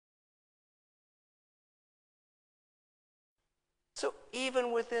So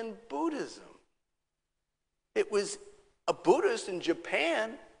even within Buddhism, it was a Buddhist in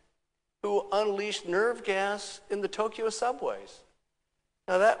Japan who unleashed nerve gas in the Tokyo subways.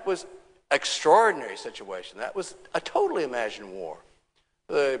 Now that was an extraordinary situation. That was a totally imagined war.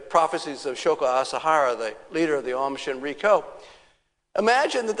 The prophecies of Shoko Asahara, the leader of the Aum Shinrikyo,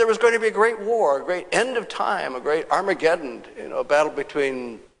 imagined that there was going to be a great war, a great end of time, a great Armageddon, a battle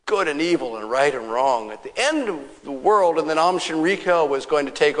between good and evil and right and wrong at the end of the world, and then Aum Shinrikyo was going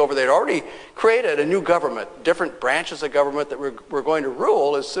to take over. They'd already created a new government, different branches of government that were going to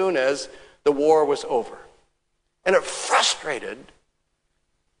rule as soon as the war was over. And it frustrated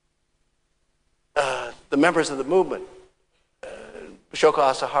the members of the movement, Shoko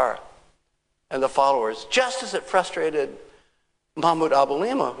Asahara and the followers, just as it frustrated Mahmoud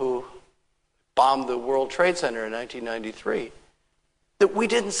Abuelima, who bombed the World Trade Center in 1993, that we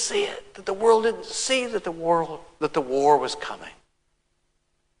didn't see it, that the world didn't see that the war was coming.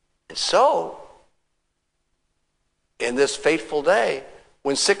 And so, in this fateful day,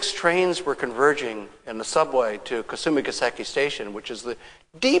 when 6 trains were converging in the subway to Kasumigaseki Station, which is the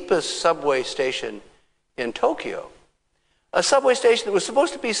deepest subway station in Tokyo, a subway station that was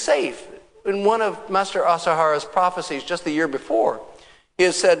supposed to be safe. In one of Master Asahara's prophecies just the year before, he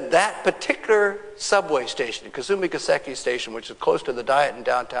has said that particular subway station, Kasumigaseki Station, which is close to the Diet in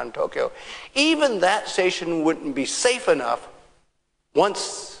downtown Tokyo, even that station wouldn't be safe enough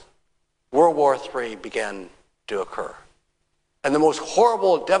once World War III began to occur. And the most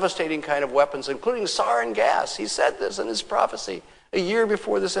horrible, devastating kind of weapons, including sarin gas. He said this in his prophecy a year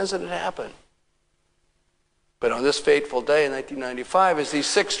before this incident happened. But on this fateful day in 1995, as these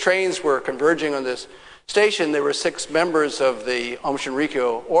 6 trains were converging on this station, there were 6 members of the Aum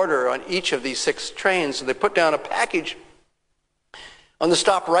Shinrikyo order on each of these 6 trains. So they put down a package on the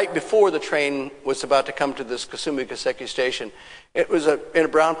stop right before the train was about to come to this Kasumigaseki Station. It was in a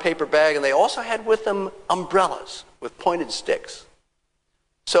brown paper bag, and they also had with them umbrellas with pointed sticks.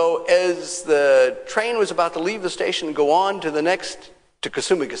 So as the train was about to leave the station and go on to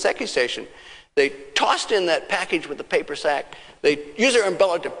Kasumigaseki Station, they tossed in that package with the paper sack. They used their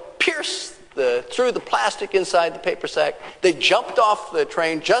umbrella to pierce through the plastic inside the paper sack. They jumped off the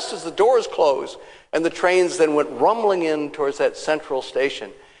train just as the doors closed, and the trains then went rumbling in towards that central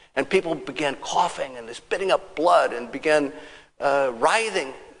station. And people began coughing and spitting up blood and began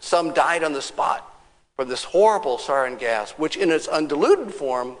writhing. Some died on the spot from this horrible sarin gas, which in its undiluted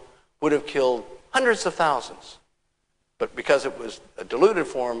form would have killed hundreds of thousands. But because it was a diluted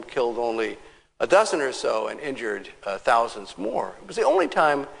form, killed only a dozen or so and injured thousands more. It was the only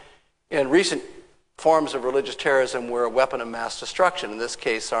time in recent forms of religious terrorism where a weapon of mass destruction, in this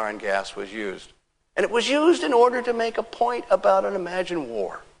case sarin gas, was used. And it was used in order to make a point about an imagined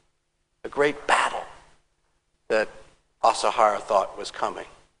war, a great battle that Asahara thought was coming.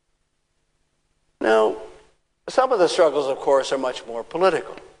 Now, some of the struggles, of course, are much more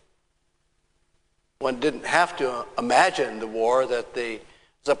political. One didn't have to imagine the war that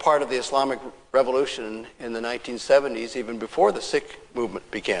as a part of the Islamic Revolution in the 1970s, even before the Sikh movement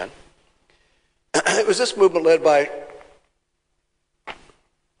began. It was this movement led by the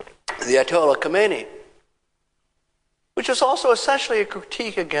Ayatollah Khomeini, which was also essentially a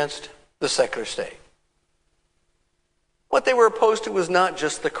critique against the secular state. What they were opposed to was not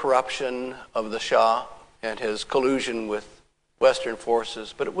just the corruption of the Shah and his collusion with Western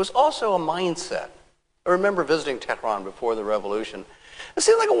forces, but it was also a mindset. I remember visiting Tehran before the revolution. It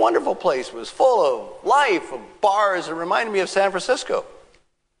seemed like a wonderful place. It was full of life, of bars. It reminded me of San Francisco.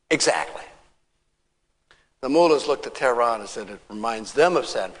 Exactly. The mullahs looked at Tehran and said it reminds them of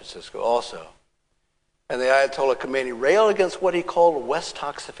San Francisco also. And the Ayatollah Khomeini railed against what he called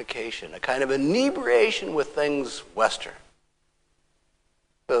West-toxification, a kind of inebriation with things Western.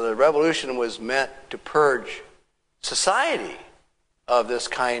 So the revolution was meant to purge society of this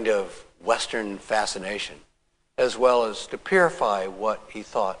kind of Western fascination, as well as to purify what he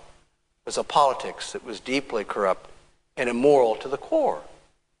thought was a politics that was deeply corrupt and immoral to the core.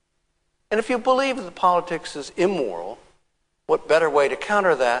 And if you believe that politics is immoral, what better way to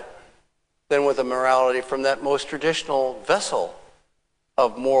counter that than with a morality from that most traditional vessel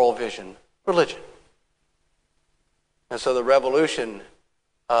of moral vision, religion? And so the revolution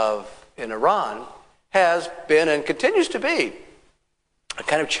in Iran has been and continues to be a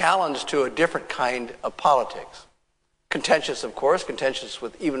kind of challenge to a different kind of politics. Contentious, of course, contentious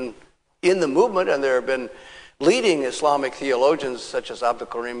with even in the movement, and there have been leading Islamic theologians such as Abdul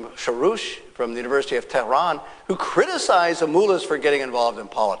Karim Sharoush from the University of Tehran who criticize the mullahs for getting involved in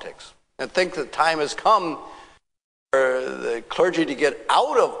politics and think that time has come for the clergy to get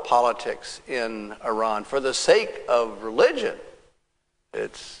out of politics in Iran for the sake of religion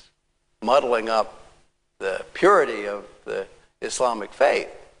It's muddling up the purity of the Islamic faith.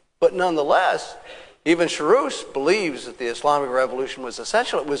 But nonetheless, even Shurus believes that the Islamic Revolution was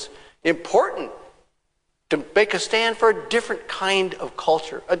essential. It was important to make a stand for a different kind of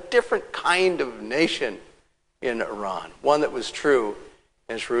culture, a different kind of nation in Iran, one that was true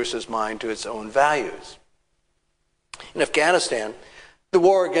in Shurus's mind to its own values. In Afghanistan, the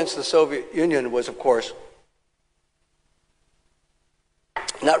war against the Soviet Union was, of course,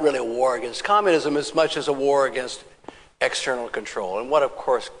 not really a war against communism as much as a war against external control. And what, of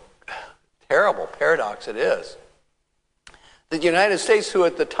course, terrible paradox it is. The United States, who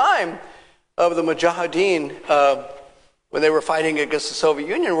at the time of the Mujahideen, when they were fighting against the Soviet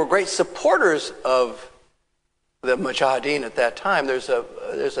Union, were great supporters of the Mujahideen at that time. There's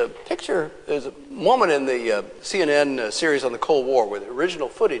a picture, there's a moment in the CNN series on the Cold War with original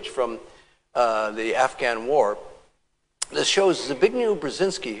footage from the Afghan War. This shows Zbigniew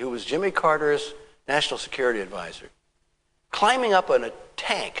Brzezinski, who was Jimmy Carter's national security advisor, climbing up on a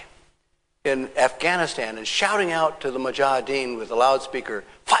tank in Afghanistan and shouting out to the Mujahideen with a loudspeaker,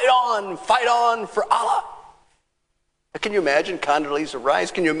 fight on for Allah. Can you imagine Condoleezza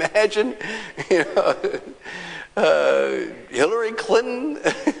Rice? Can you imagine Hillary Clinton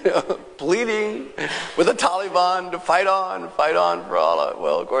pleading with the Taliban to fight on for Allah?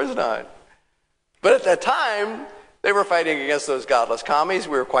 Well, of course not. But at that time, they were fighting against those godless commies.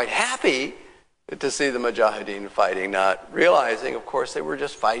 We were quite happy to see the Mujahideen fighting, not realizing, of course, they were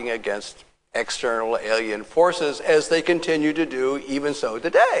just fighting against external alien forces, as they continue to do even so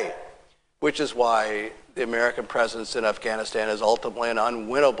today, which is why the American presence in Afghanistan is ultimately an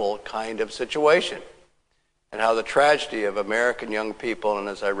unwinnable kind of situation, and how the tragedy of American young people, and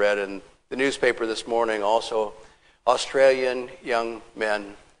as I read in the newspaper this morning, also Australian young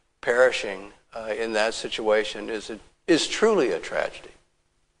men perishing in that situation is truly a tragedy.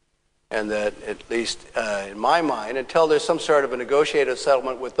 And that, at least in my mind, until there's some sort of a negotiated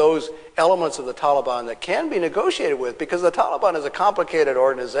settlement with those elements of the Taliban that can be negotiated with, because the Taliban is a complicated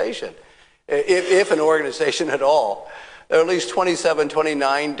organization, if an organization at all. There are at least 27,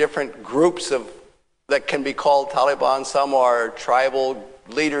 29 different groups that can be called Taliban. Some are tribal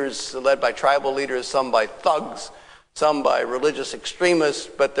leaders, led by tribal leaders, some by thugs, some by religious extremists,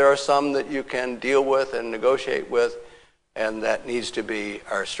 but there are some that you can deal with and negotiate with. And that needs to be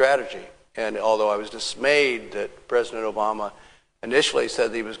our strategy. And although I was dismayed that President Obama initially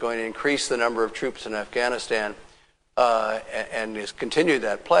said that he was going to increase the number of troops in Afghanistan and has continued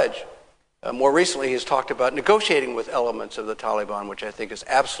that pledge, more recently he's talked about negotiating with elements of the Taliban, which I think is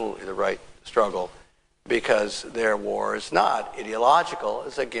absolutely the right struggle, because their war is not ideological,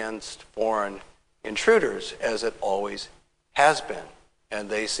 it's against foreign intruders, as it always has been. And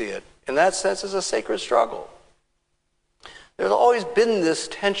they see it, in that sense, as a sacred struggle. There's always been this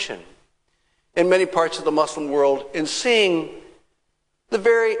tension in many parts of the Muslim world in seeing the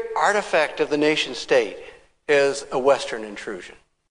very artifact of the nation state as a Western intrusion.